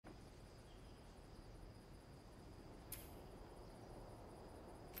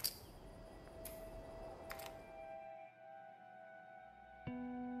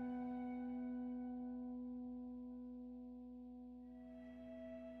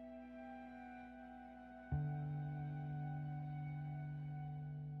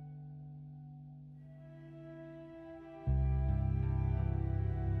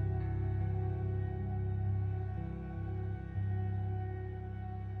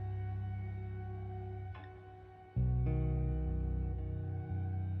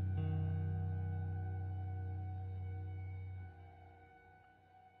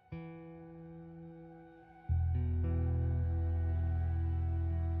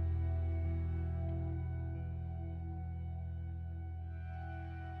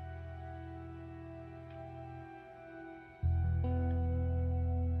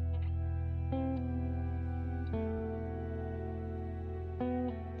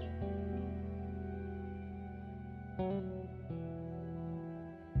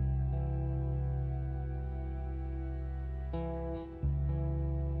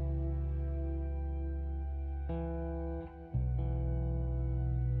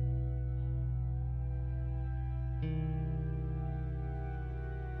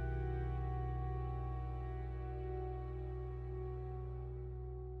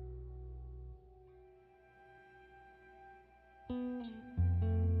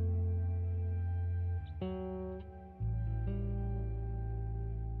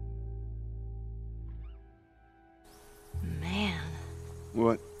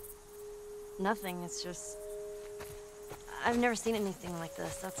Nothing, it's just... I've never seen anything like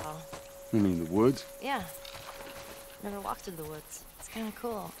this, that's all. You mean the woods? Yeah. Never walked through the woods. It's kind of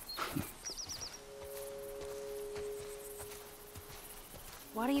cool.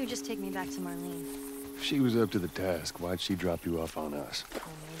 Why don't you just take me back to Marlene? If she was up to the task, why'd she drop you off on us? Well,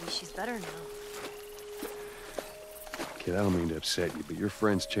 maybe she's better now. Kid, I don't mean to upset you, but your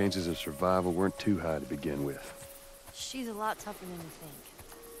friend's chances of survival weren't too high to begin with. She's a lot tougher than you think.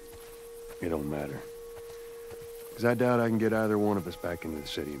 It don't matter. Because I doubt I can get either one of us back into the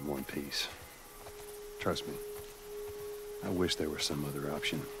city in one piece. Trust me. I wish there was some other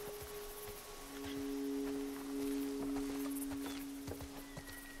option.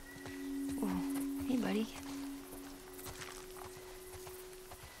 Oh, hey, buddy.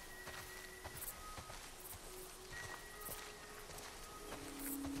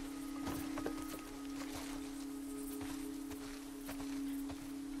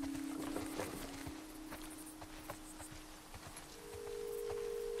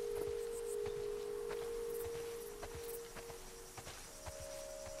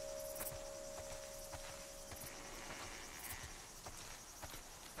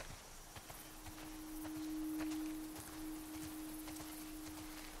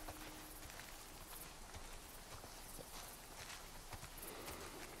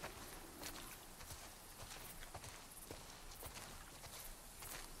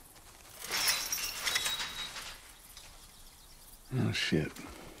 Oh, shit.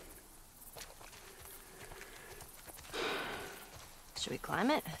 Should we climb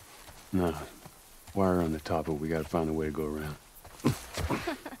it? No. Wire on the top, but we gotta find a way to go around.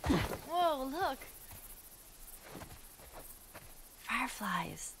 Whoa, look.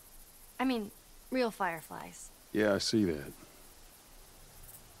 Fireflies. I mean, real fireflies. Yeah, I see that.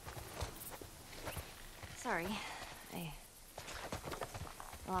 Sorry. I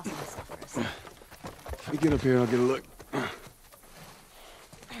lost myself for a second. You get up here, I'll get a look.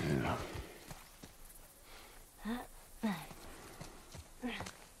 Yeah.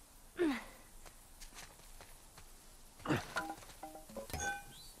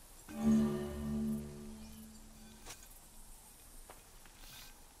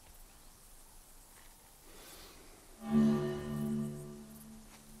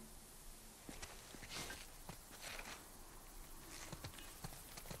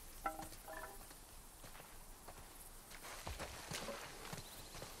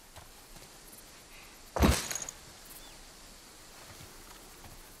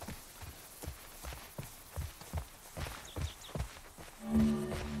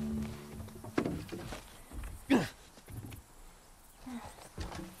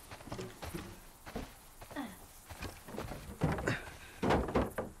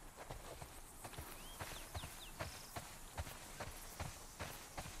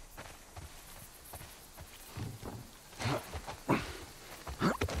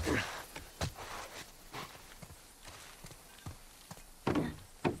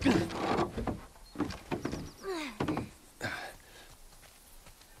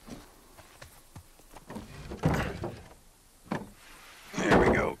 There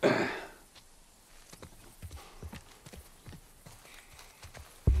we go.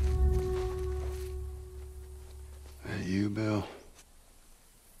 That you, Bill?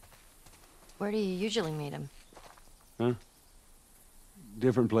 Where do you usually meet him? Huh?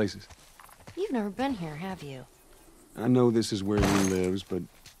 Different places. You've never been here, have you? I know this is where he lives, but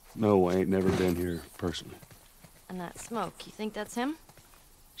no, I ain't never been here personally. And that smoke, you think that's him?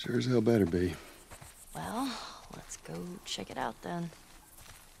 Sure as hell better be. Well, let's go check it out then.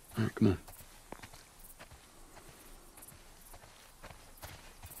 All right, come on.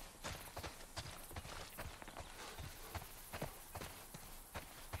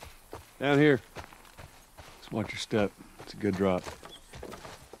 Down here. Just watch your step. It's a good drop.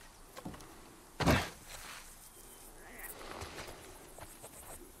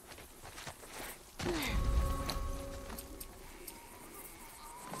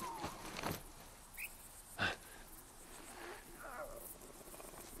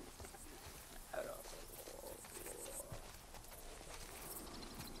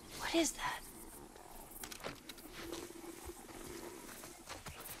 What is that?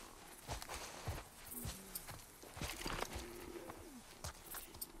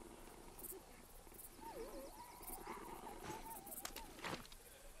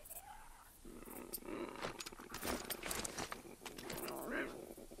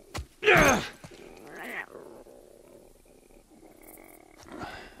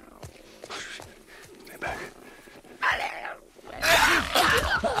 Stay back.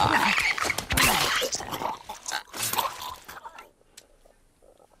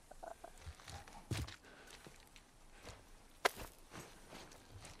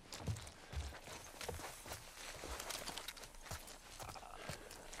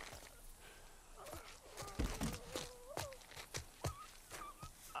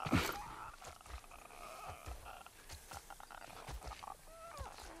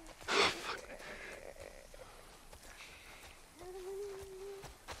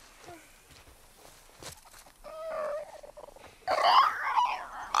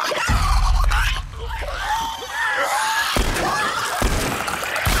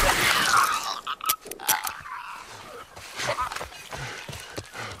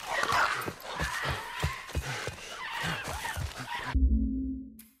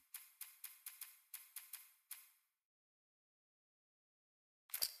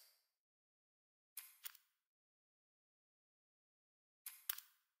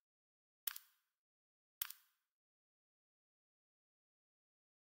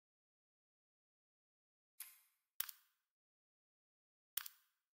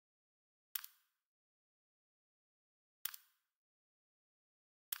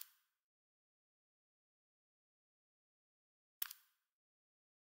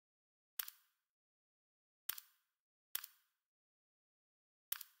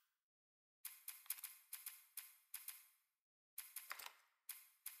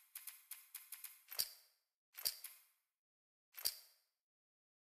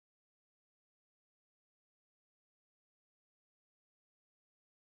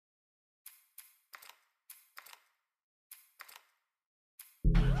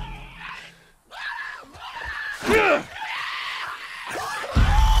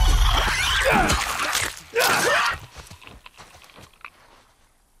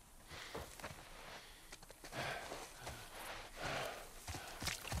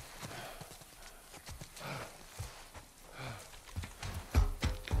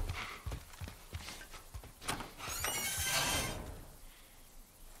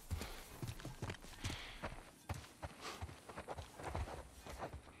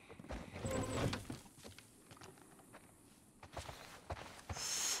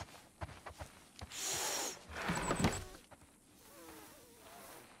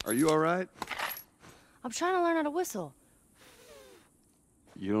 Are you all right? I'm trying to learn how to whistle.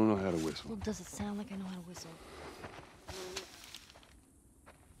 You don't know how to whistle. Well, does it sound like I know how to whistle?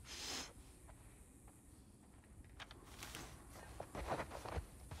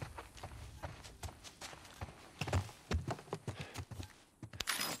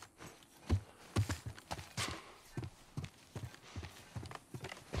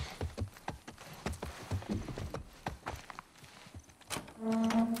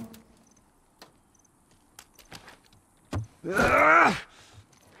 Ah!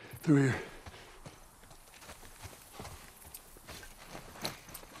 Through here.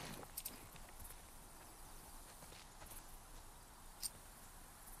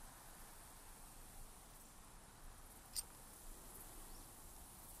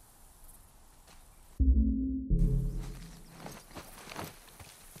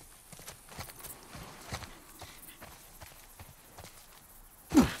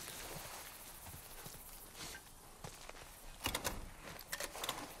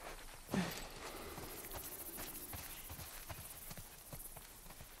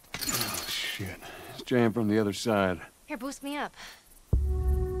 Shit. It's jammed from the other side. Here, boost me up.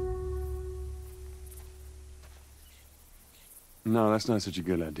 No, that's not such a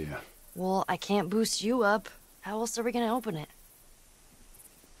good idea. Well, I can't boost you up. How else are we gonna open it?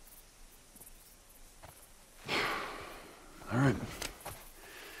 All right.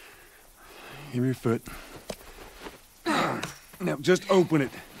 Give me your foot. Now, just open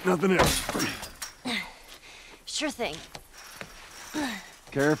it. Nothing else. Sure thing.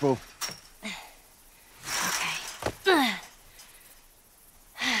 Careful. Okay.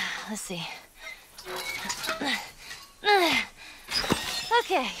 Let's see.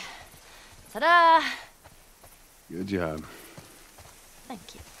 Okay. Ta-da! Good job.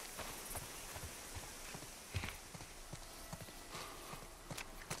 Thank you.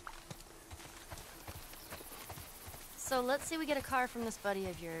 So let's say we get a car from this buddy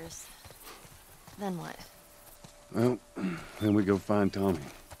of yours. Then what? Well, then we go find Tommy.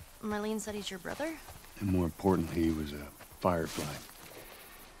 Marlene said he's your brother? And more importantly, he was a firefly.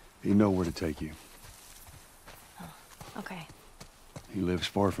 He'd know where to take you. Oh, okay. He lives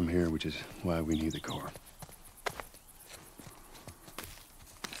far from here, which is why we need the car.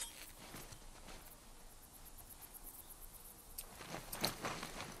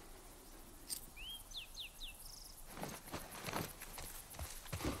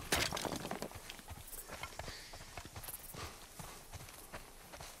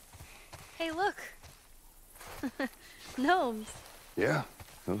 Hey, look. Gnomes. Yeah,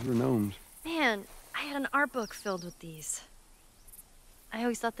 those were gnomes. Man, I had an art book filled with these. I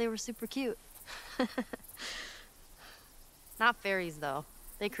always thought they were super cute. Not fairies, though.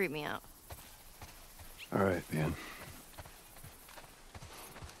 They creep me out. All right, man.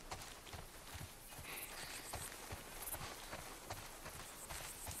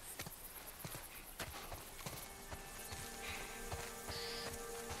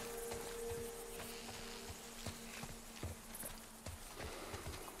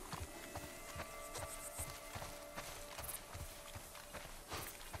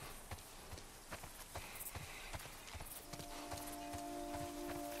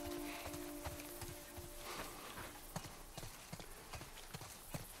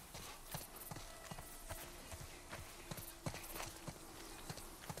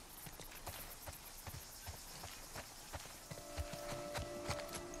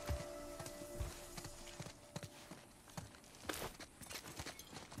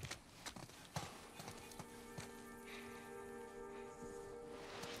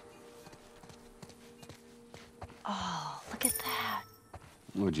 Oh, look at that.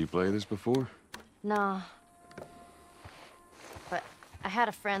 Would you play this before? No. But I had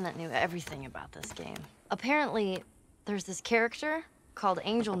a friend that knew everything about this game. Apparently, there's this character called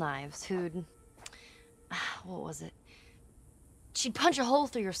Angel Knives who'd... What was it? She'd punch a hole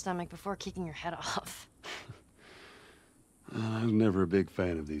through your stomach before kicking your head off. I was never a big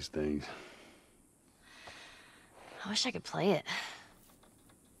fan of these things. I wish I could play it.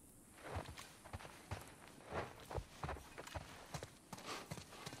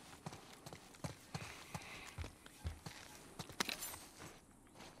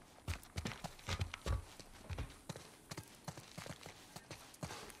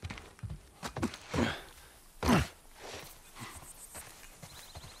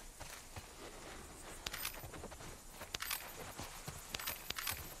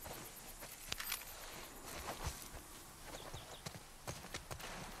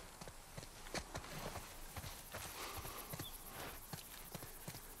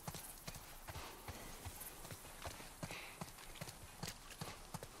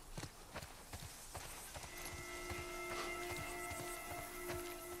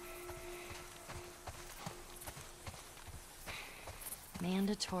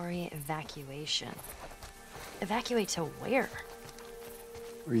 Mandatory evacuation. Evacuate to where?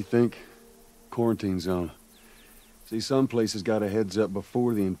 Where do you think? Quarantine zone. See, some places got a heads up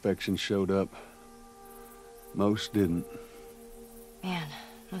before the infection showed up. Most didn't. Man,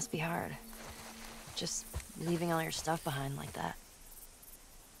 must be hard. Just leaving all your stuff behind like that.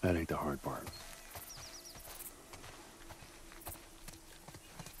 That ain't the hard part.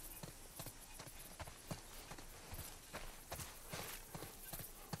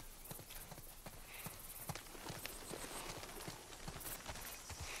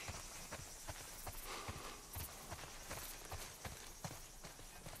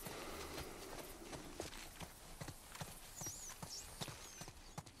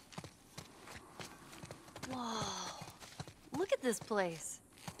 Whoa. Look at this place.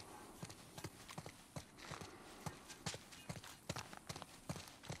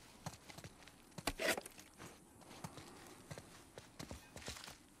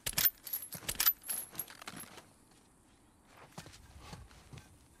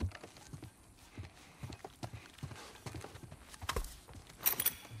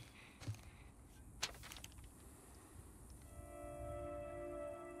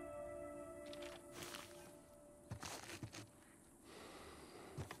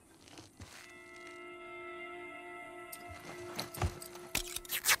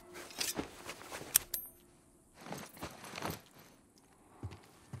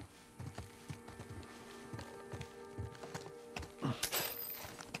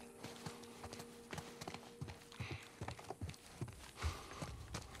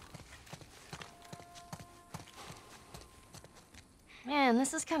 Man,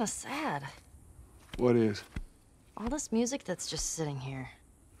 this is kind of sad. What is? All this music that's just sitting here.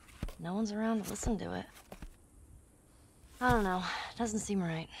 No one's around to listen to it. I don't know. Doesn't seem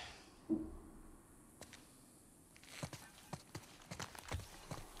right.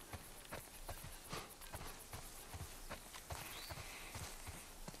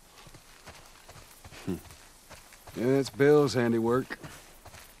 Yeah, it's Bill's handiwork.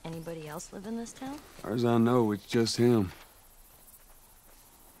 Anybody else live in this town? Far as I know, it's just him.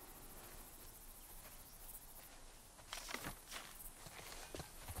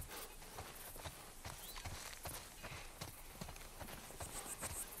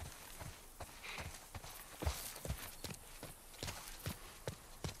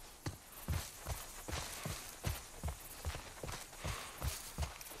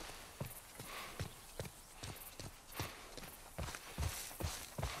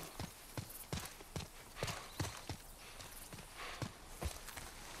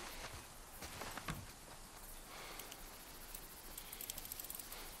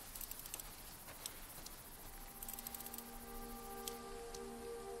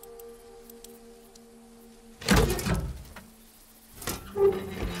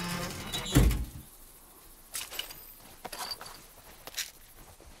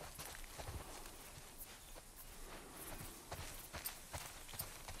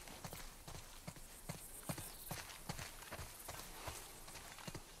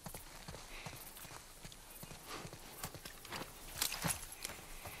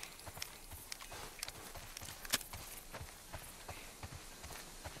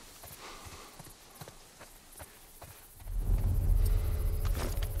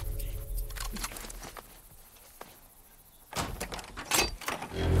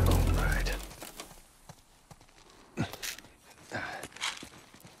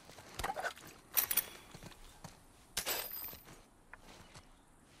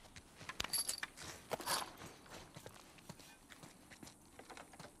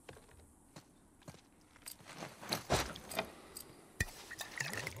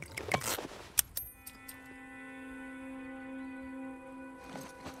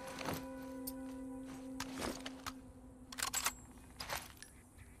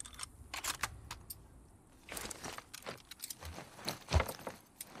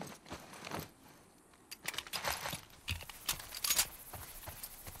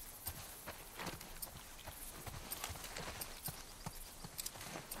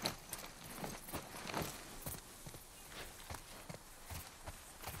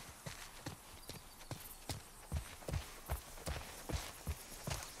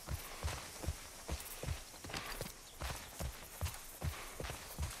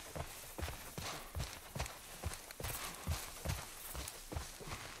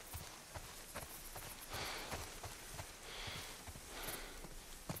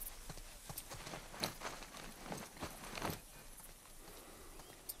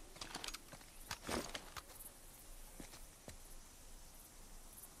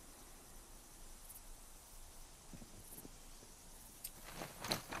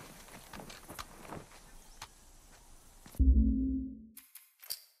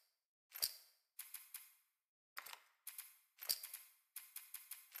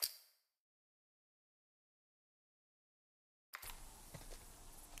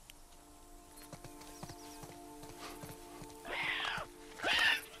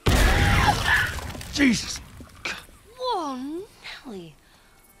 Jesus! Whoa, Nelly.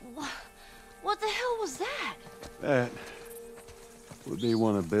 What the hell was that? That would be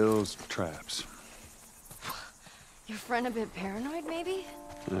one of Bill's traps. Your friend a bit paranoid, maybe?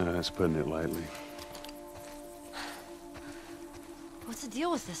 That's putting it lightly. What's the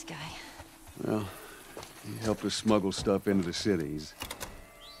deal with this guy? Well, he helped us smuggle stuff into the cities.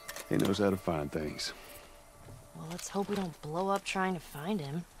 He knows how to find things. Well, let's hope we don't blow up trying to find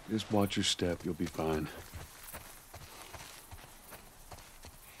him. Just watch your step, you'll be fine.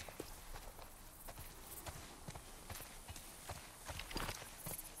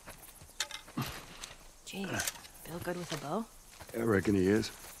 Jeez, Bill good with a bow? I reckon he is.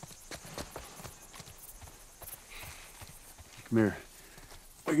 Come here.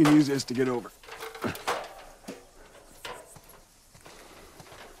 We can use this to get over.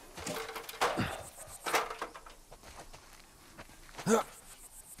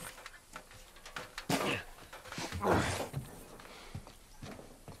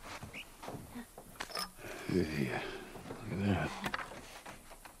 Yeah, look at that.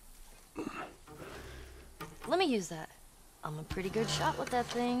 Let me use that. I'm a pretty good shot with that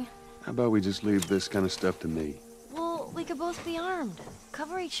thing. How about we just leave this kind of stuff to me? Well, we could both be armed.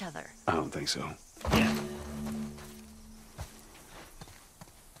 Cover each other. I don't think so.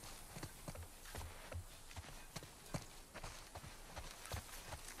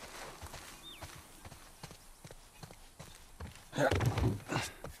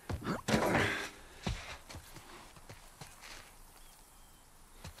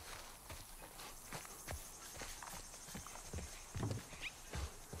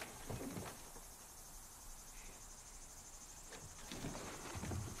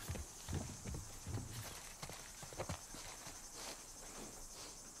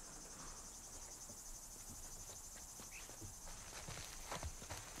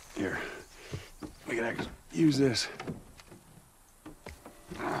 Here, we can actually use this.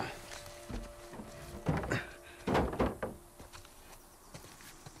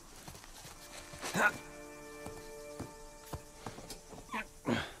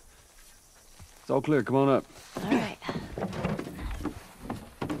 It's all clear, come on up. All right.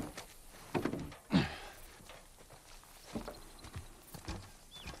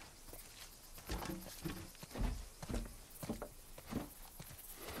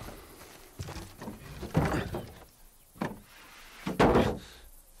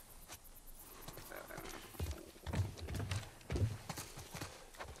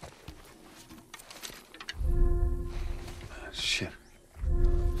 Shit.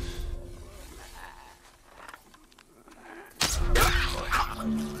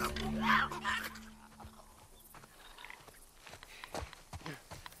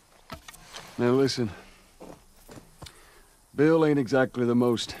 Now listen. Bill ain't exactly the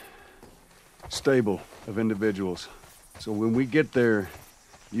most stable of individuals. So when we get there,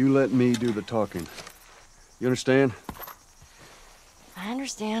 you let me do the talking. You understand? I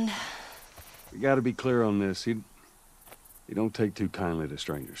understand. We gotta be clear on this. He don't take too kindly to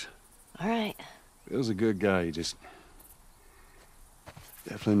strangers. All right. Bill's a good guy. He just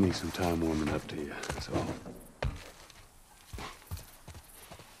definitely needs some time warming up to you. That's all.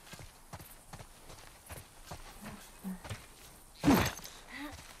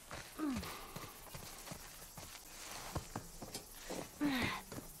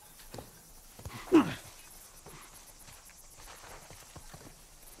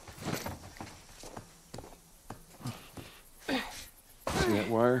 See that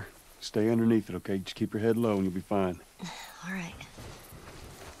wire? Stay underneath it, okay? Just keep your head low and you'll be fine. All right.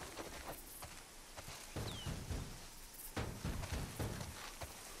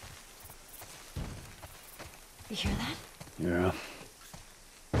 You hear that? Yeah.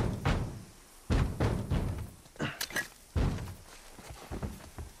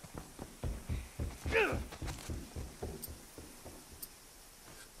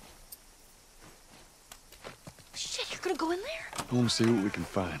 Shit, you're gonna go in there? I want to see what we can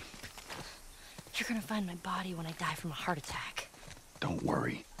find. You're gonna find my body when I die from a heart attack. Don't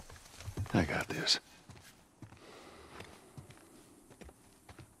worry. I got this.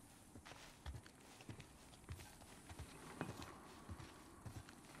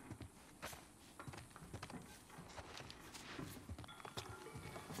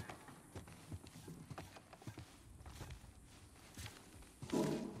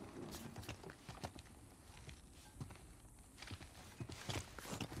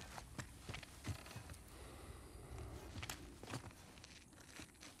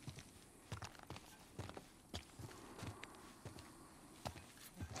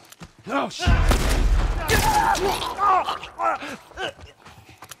 Oh, shit!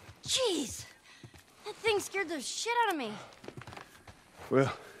 Jeez! scared the shit out of me.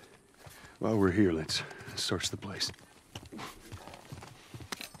 Well, while we're here, let's search the place.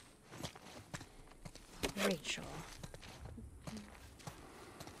 Rachel.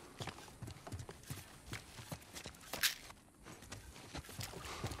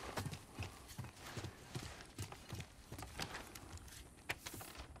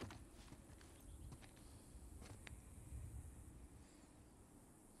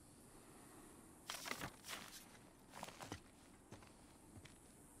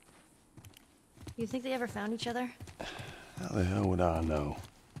 You think they ever found each other? How the hell would I know?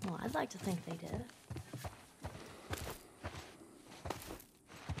 Well, I'd like to think they did.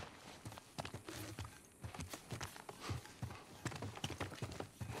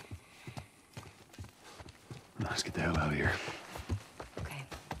 Let's get the hell out of here. Okay.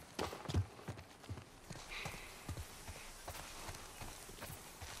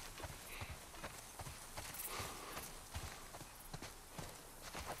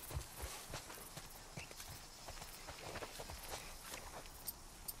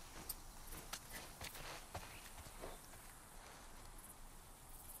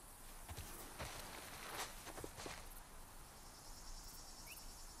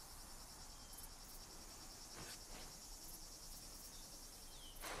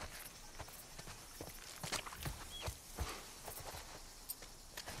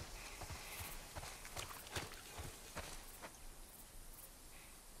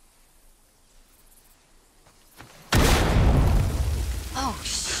 Oh,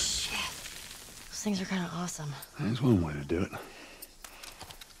 shit. Those things are kind of awesome. That's one way to do it.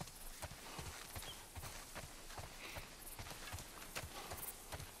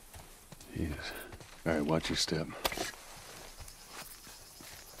 Yes. All right, watch your step.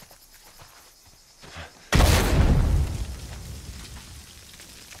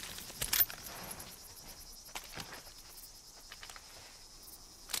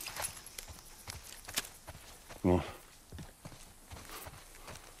 Come on.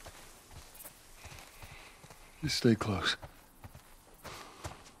 Just stay close.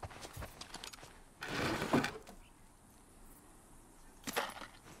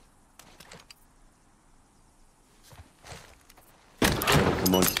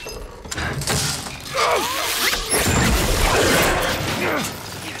 Come on.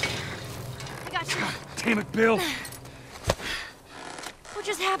 I got you. Damn it, Bill! What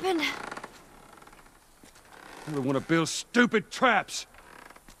just happened? Another one of Bill's stupid traps.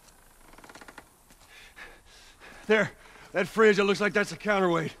 There, that fridge, it looks like that's a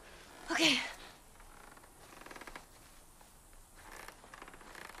counterweight. Okay.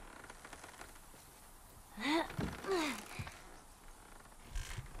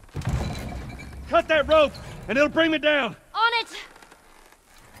 Cut that rope, and it'll bring me down. On it!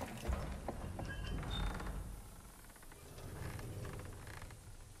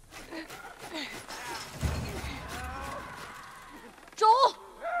 Joel!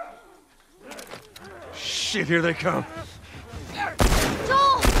 Shit, here they come.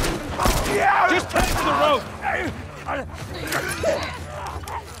 Joel! Just take to the rope!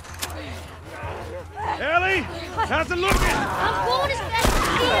 Ellie! How's it looking? I'm going as fast as I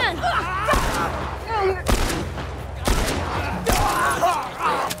can!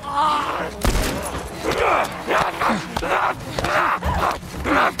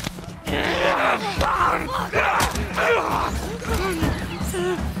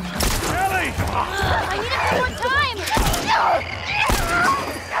 Ellie! I need it one more time!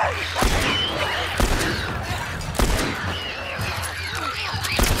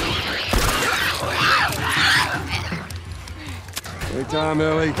 Hey, time,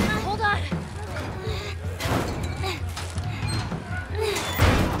 Ellie. Hold on.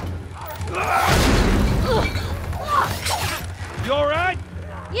 You all right?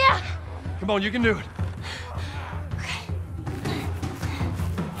 Yeah! Come on, you can do it.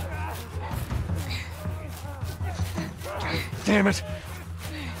 Damn it.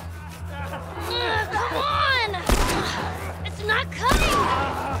 Come on! It's not coming!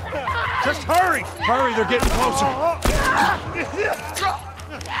 Just hurry! Hurry, they're getting closer.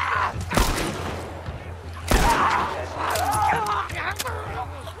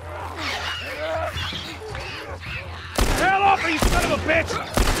 Hell off, you son of a bitch!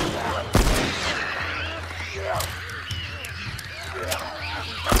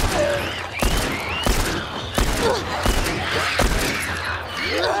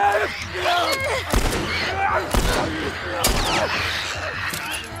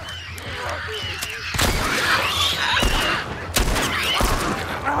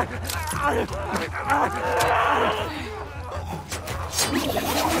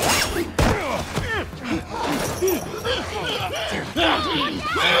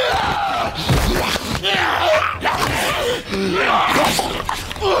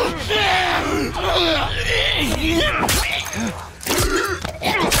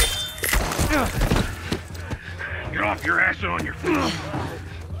 Get off your ass on your feet.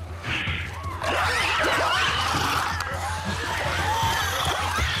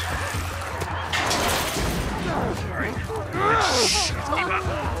 Keep up.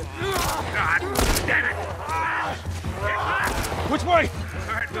 God damn it. Which way?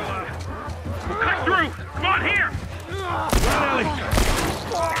 All right, we'll cut through. Come on, here. Ellie.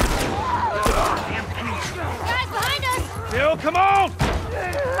 Guys, behind us! Bill, come on!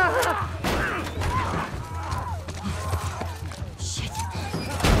 Shit.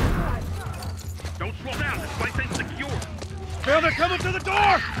 Don't slow down. This place ain't secure. Bill, they're coming to the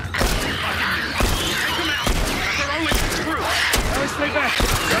door! Take them out. That's our only crew. Ellie, stay back!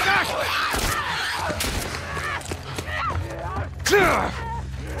 Stay back!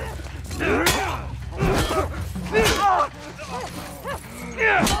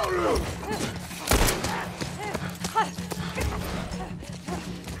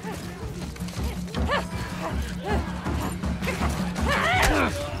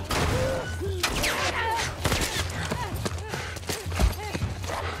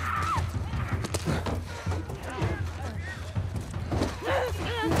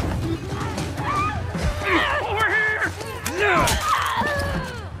 Over here.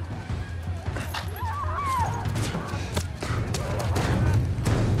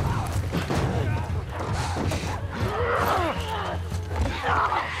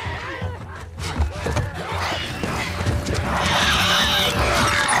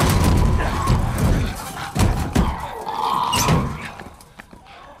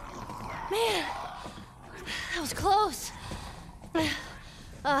 That was close.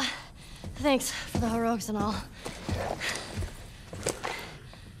 Thanks for the heroics and all.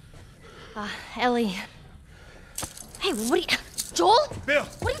 Ellie. Hey, what are you... Joel? Bill!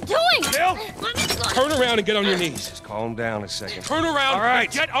 What are you doing? Bill! Let me go. Turn around and get on your knees. Just calm down a second. Turn around All right.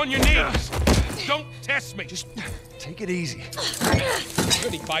 and get on your knees. Don't test me. Just Take it easy.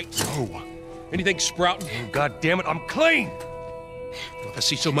 any bites. Oh. Anything sprouting? Oh, God damn it, I'm clean! If I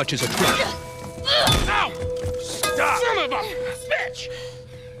see so much as a drop. Ow! Stop! Son of a bitch!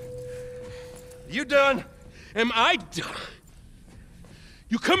 You done? Am I done?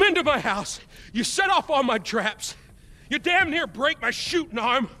 You come into my house, you set off all my traps, you damn near break my shooting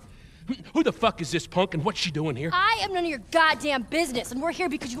arm. Who the fuck is this punk and what's she doing here? I am none of your goddamn business, and we're here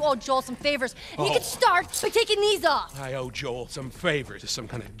because you owe Joel some favors. And you can start by taking these off. I owe Joel some favors. Is some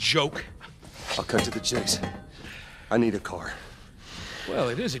kind of joke? I'll cut to the chase. I need a car. Well,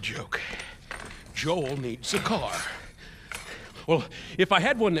 it is a joke. Joel needs a car. Well, if I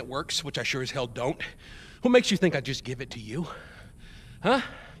had one that works, which I sure as hell don't, what makes you think I'd just give it to you? Huh?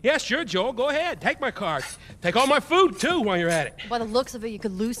 Yeah, sure, Joel, go ahead. Take my car. Take all my food, too, while you're at it. By the looks of it, you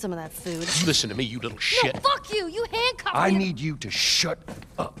could lose some of that food. Listen to me, you little shit. No, fuck you! You handcuffed me. I need you to shut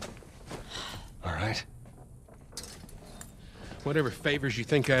up. All right? Whatever favors you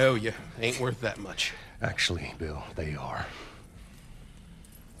think I owe you ain't worth that much. Actually, Bill, they are.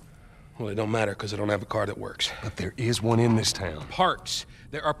 Well, it don't matter, because I don't have a car that works. But there is one in this town. Parts.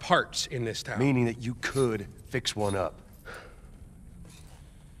 There are parts in this town. Meaning that you could fix one up.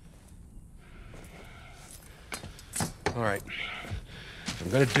 All right. If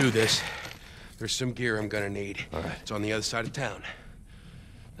I'm gonna do this, there's some gear I'm gonna need. All right. It's on the other side of town.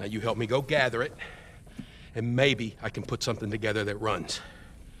 Now you help me go gather it, and maybe I can put something together that runs.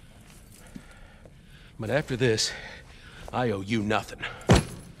 But after this, I owe you nothing.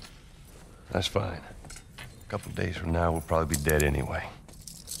 That's fine. A couple days from now, we'll probably be dead anyway.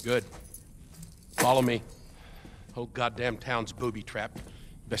 Good. Follow me. Whole goddamn town's booby-trapped.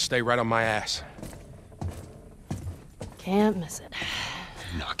 Best stay right on my ass. Can't miss it.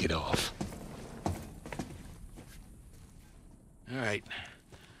 Knock it off. All right.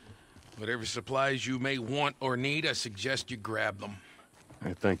 Whatever supplies you may want or need, I suggest you grab them. All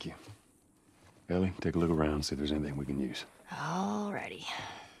right, thank you. Ellie, take a look around, see if there's anything we can use. Alrighty.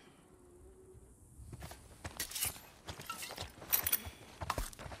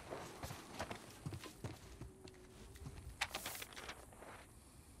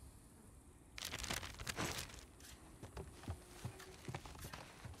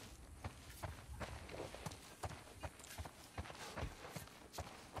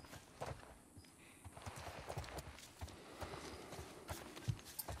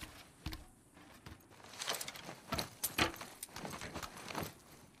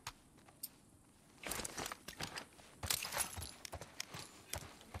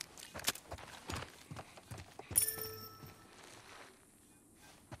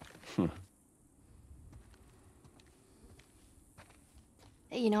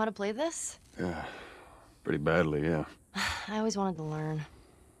 Hey, you know how to play this? Yeah, pretty badly, yeah. I always wanted to learn.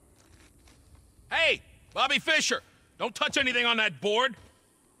 Hey, Bobby Fischer! Don't touch anything on that board!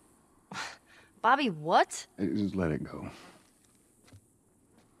 Bobby, what? Hey, just let it go.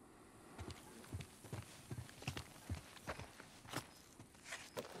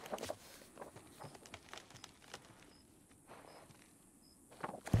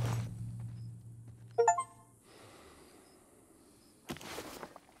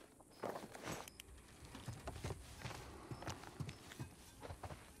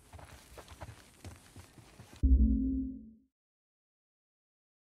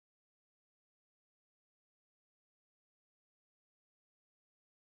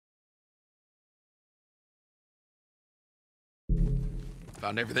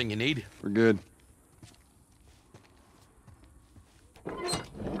 Found everything you need? We're good. All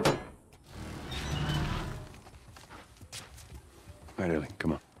right, Ellie,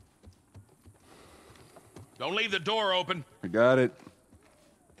 come on. Don't leave the door open. I got it.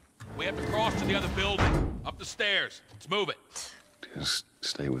 We have to cross to the other building. Up the stairs. Let's move it. Just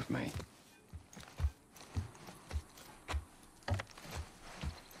stay with me.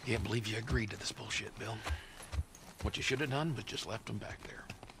 Can't believe you agreed to this bullshit, Bill. What you should have done was just left them back there.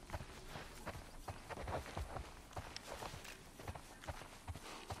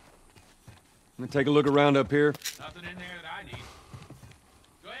 Let me take a look around up here. Nothing in there that I need.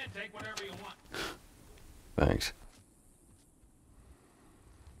 Go ahead and take whatever you want. Thanks.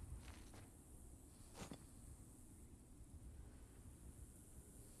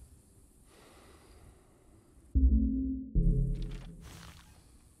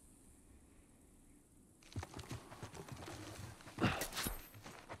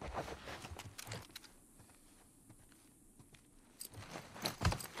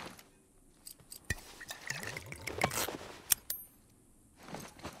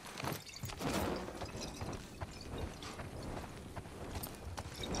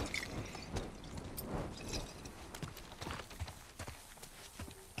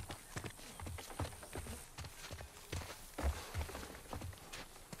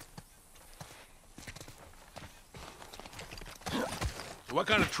 What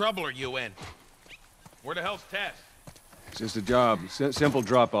kind of trouble are you in? Where the hell's Tess? It's just a job. Simple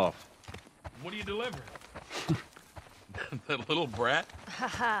drop-off. What are you delivering? That little brat?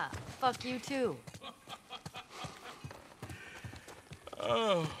 Haha, fuck you too.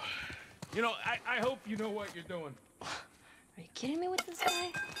 Oh. You know, I hope you know what you're doing. Are you kidding me with this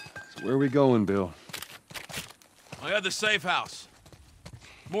guy? So where are we going, Bill? I got the safe house.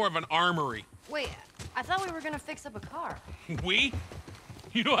 More of an armory. Wait, I thought we were gonna fix up a car. We?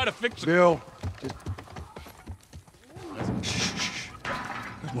 You know how to fix a... Bill, just...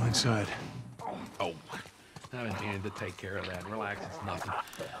 Go inside. Oh, I've been meaning to take care of that. Relax, it's nothing.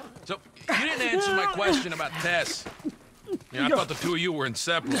 So, you didn't answer my question about Tess. I thought the two of you were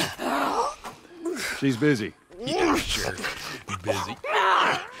inseparable. She's busy. Yeah, sure. Busy.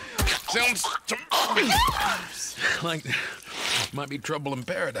 Sounds to me like might be trouble in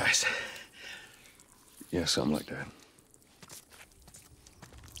paradise. Yeah, something like that.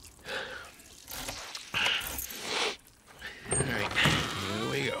 All right, here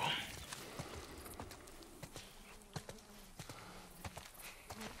we go.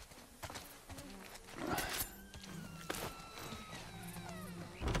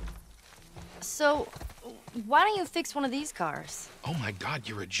 So, why don't you fix one of these cars? Oh my God,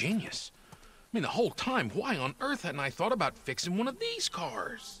 you're a genius. I mean, the whole time, why on earth hadn't I thought about fixing one of these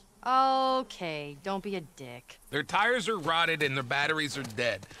cars? Okay, don't be a dick. Their tires are rotted and their batteries are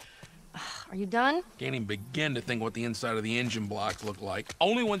dead. Are you done? Can't even begin to think what the inside of the engine blocks look like.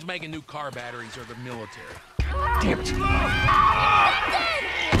 Only ones making new car batteries are the military. Damn it. Shit.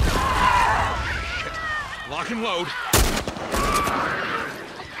 Lock and load.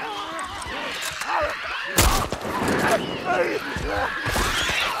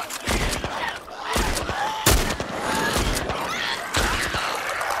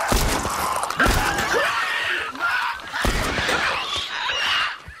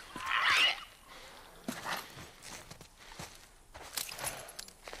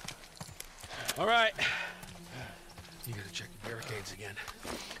 All right. You gotta check your barricades again.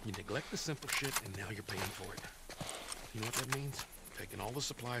 You neglect the simple shit, and now you're paying for it. You know what that means? Taking all the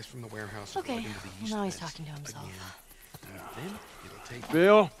supplies from the warehouse and Okay, right into the well east now he's fence talking to himself. again. Then it'll take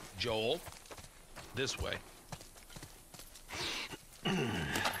Bill? Joel this way.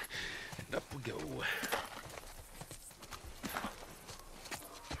 And up we go.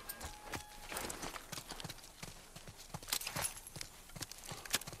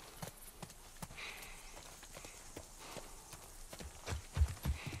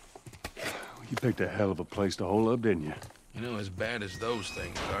 picked a hell of a place to hole up, didn't you? You know, as bad as those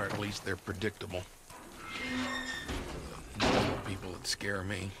things are, at least they're predictable. Normal people that scare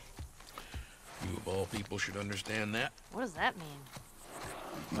me. You of all people should understand that. What does that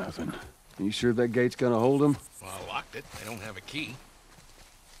mean? Nothing. You sure that gate's gonna hold them? Well, I locked it. They don't have a key.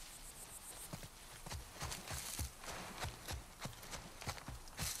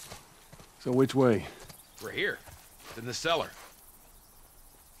 So which way? We're here. It's in the cellar.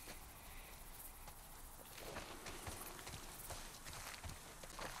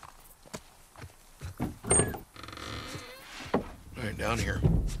 Right down here.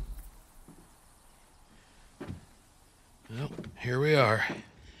 Well, here we are.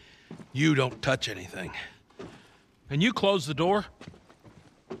 You don't touch anything. And you close the door?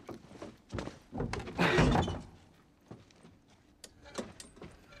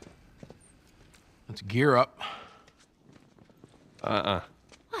 Let's gear up.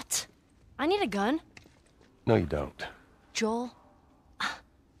 What? I need a gun. No, you don't. Joel,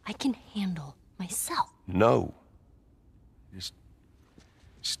 I can handle myself. No. Just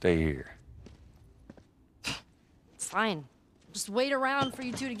stay here. Fine. Just wait around for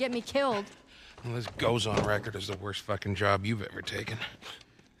you two to get me killed. Well, this goes on record as the worst fucking job you've ever taken.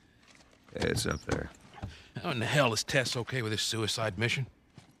 It's up there. How in the hell is Tess okay with this suicide mission?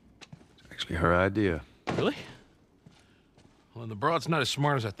 It's actually her idea. Really? Well, the broad's not as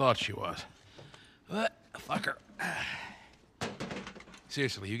smart as I thought she was. But, fuck her.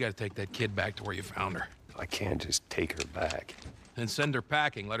 Seriously, you gotta take that kid back to where you found her. I can't just take her back. Then send her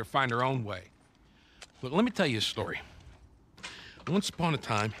packing, let her find her own way. Look, let me tell you a story. Once upon a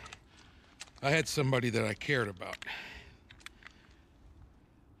time, I had somebody that I cared about.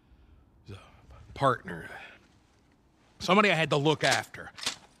 It was a partner. Somebody I had to look after.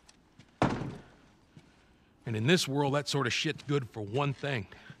 And in this world, that sort of shit's good for one thing.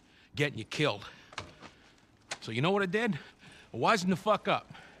 Getting you killed. So you know what I did? I wisened the fuck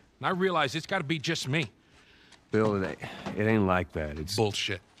up. And I realized it's gotta be just me. Bill, it ain't like that. It's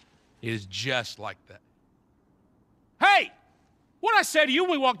Bullshit. It is just like that. Hey! What'd I say to you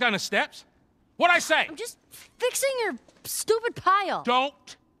when we walked down the steps? What'd I say? I'm just fixing your stupid pile.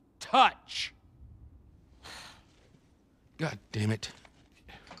 Don't touch. God damn it.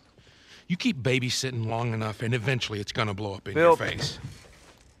 You keep babysitting long enough, and eventually it's gonna blow up in Bill, your face.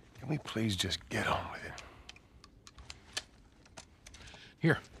 Can we please just get on with it?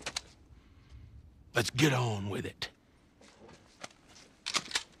 Here. Let's get on with it.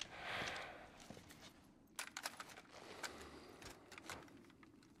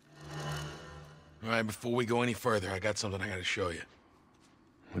 All right, before we go any further, I got something I gotta show you.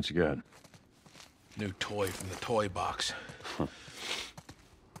 What you got? New toy from the toy box.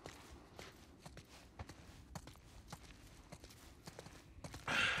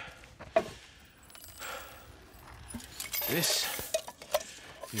 This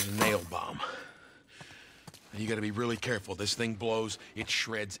is a nail bomb. Now, you gotta be really careful. This thing blows, it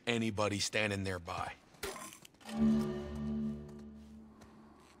shreds anybody standing nearby.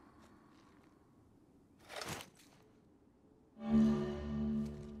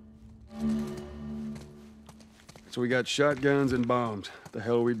 So we got shotguns and bombs. What the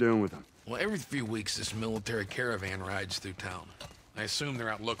hell are we doing with them? Well, every few weeks, this military caravan rides through town. I assume they're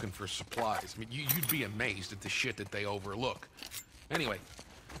out looking for supplies. I mean, you'd be amazed at the shit that they overlook. Anyway,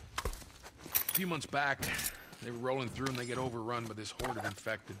 a few months back, they were rolling through and they get overrun by this horde of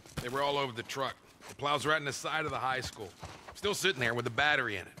infected. They were all over the truck. The plow's right in the side of the high school. Still sitting there with a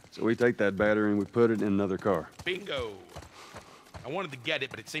battery in it. So we take that battery and we put it in another car. Bingo! I wanted to get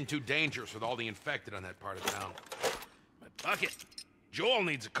it, but it seemed too dangerous with all the infected on that part of town. But fuck it. Joel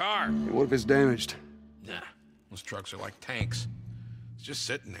needs a car. Hey, what if it's damaged? Nah, those trucks are like tanks. It's just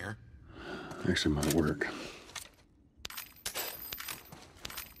sitting there. Actually might work.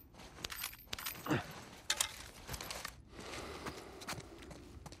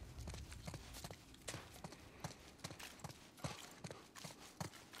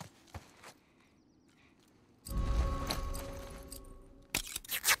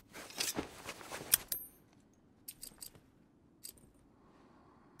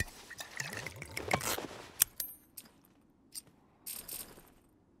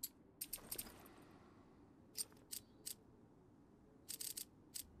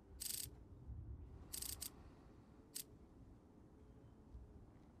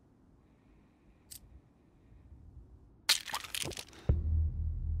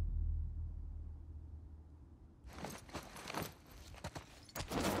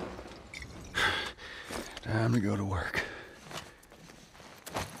 Time to go to work.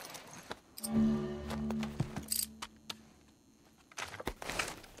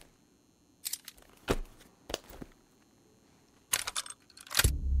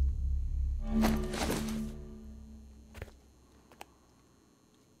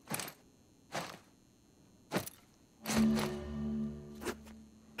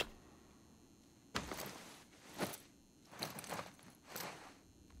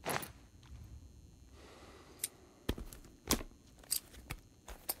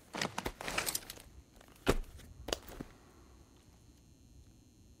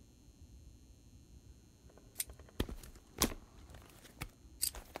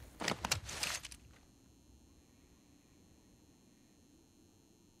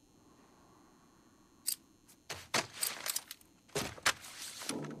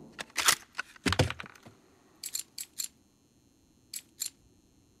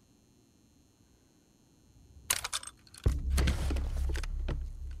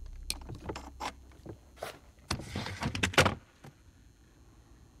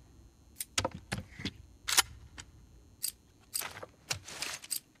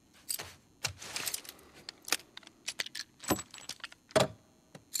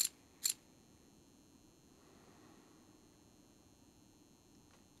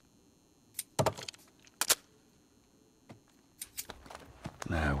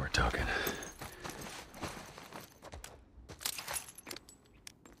 we're talking.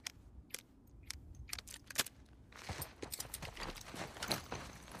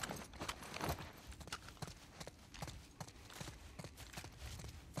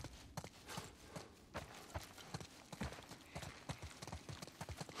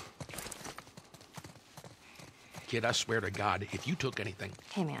 Kid, I swear to God, if you took anything...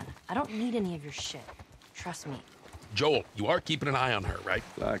 Hey, man, I don't need any of your shit. Trust me. Joel, you are keeping an eye on her, right?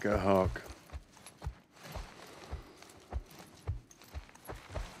 Like a hawk.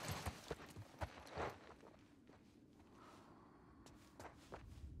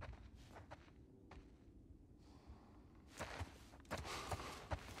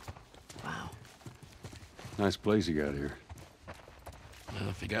 Wow. Nice place you got here. Well,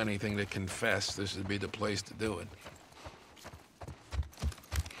 if you got anything to confess, this would be the place to do it.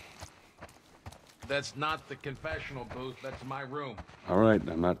 That's not the confessional booth, that's my room. All right,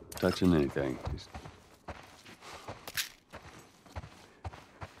 I'm not touching anything. Just...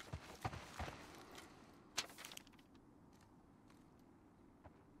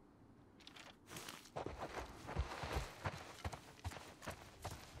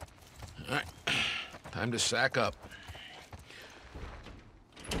 All right, time to sack up.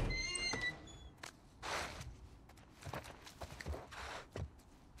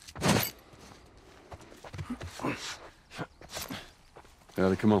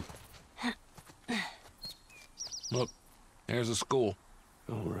 Ellie, come on. Look, there's a school.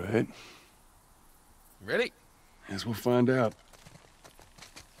 All right. Ready? Guess we'll find out.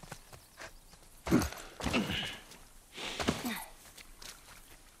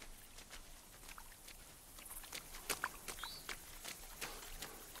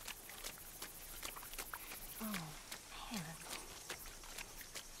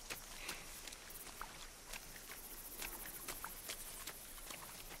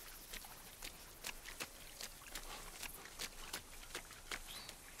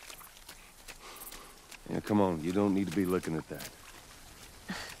 Yeah, come on. You don't need to be looking at that.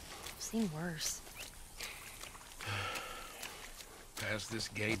 I've seen worse. Past this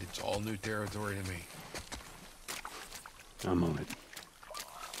gate, it's all new territory to me. I'm on it.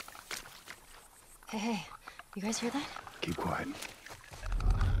 Hey, you guys hear that? Keep quiet.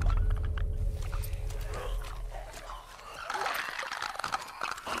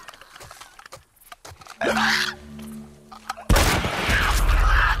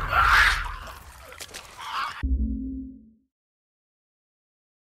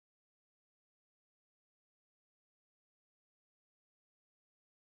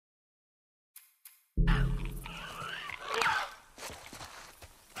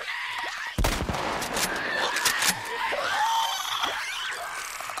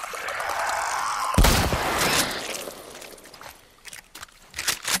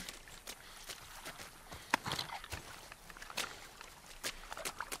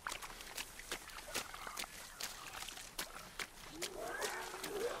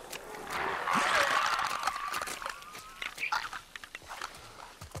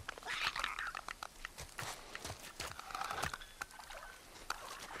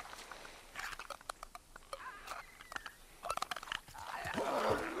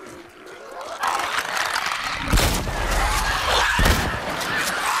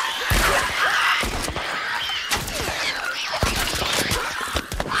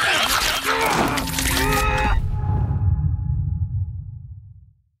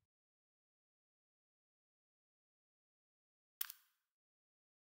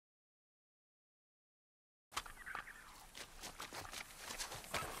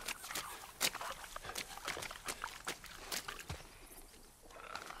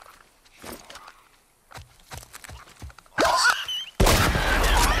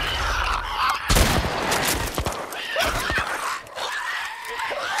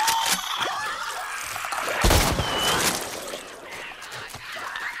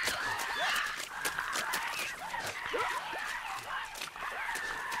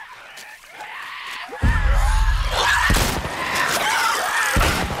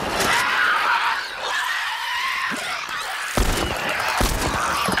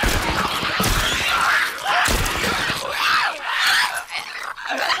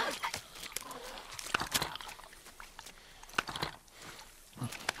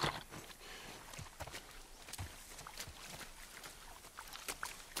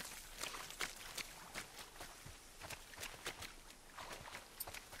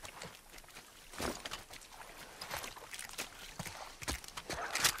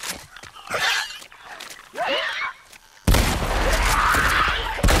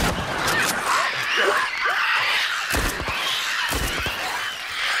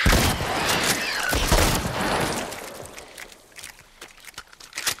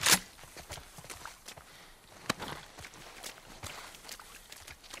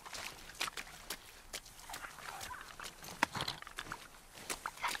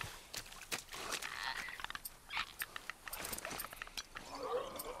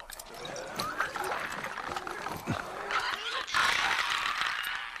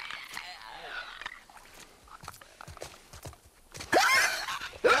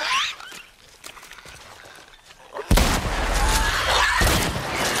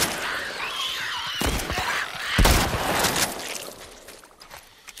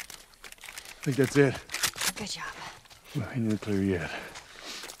 think that's it. Good job. Well, ain't it clear yet.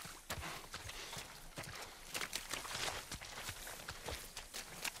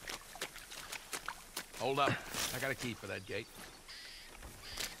 Hold up. I got a key for that gate.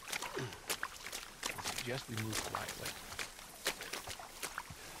 I suggest we move quietly.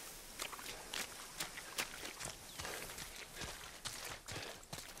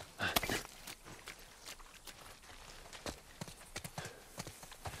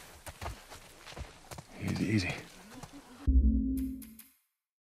 Easy, easy.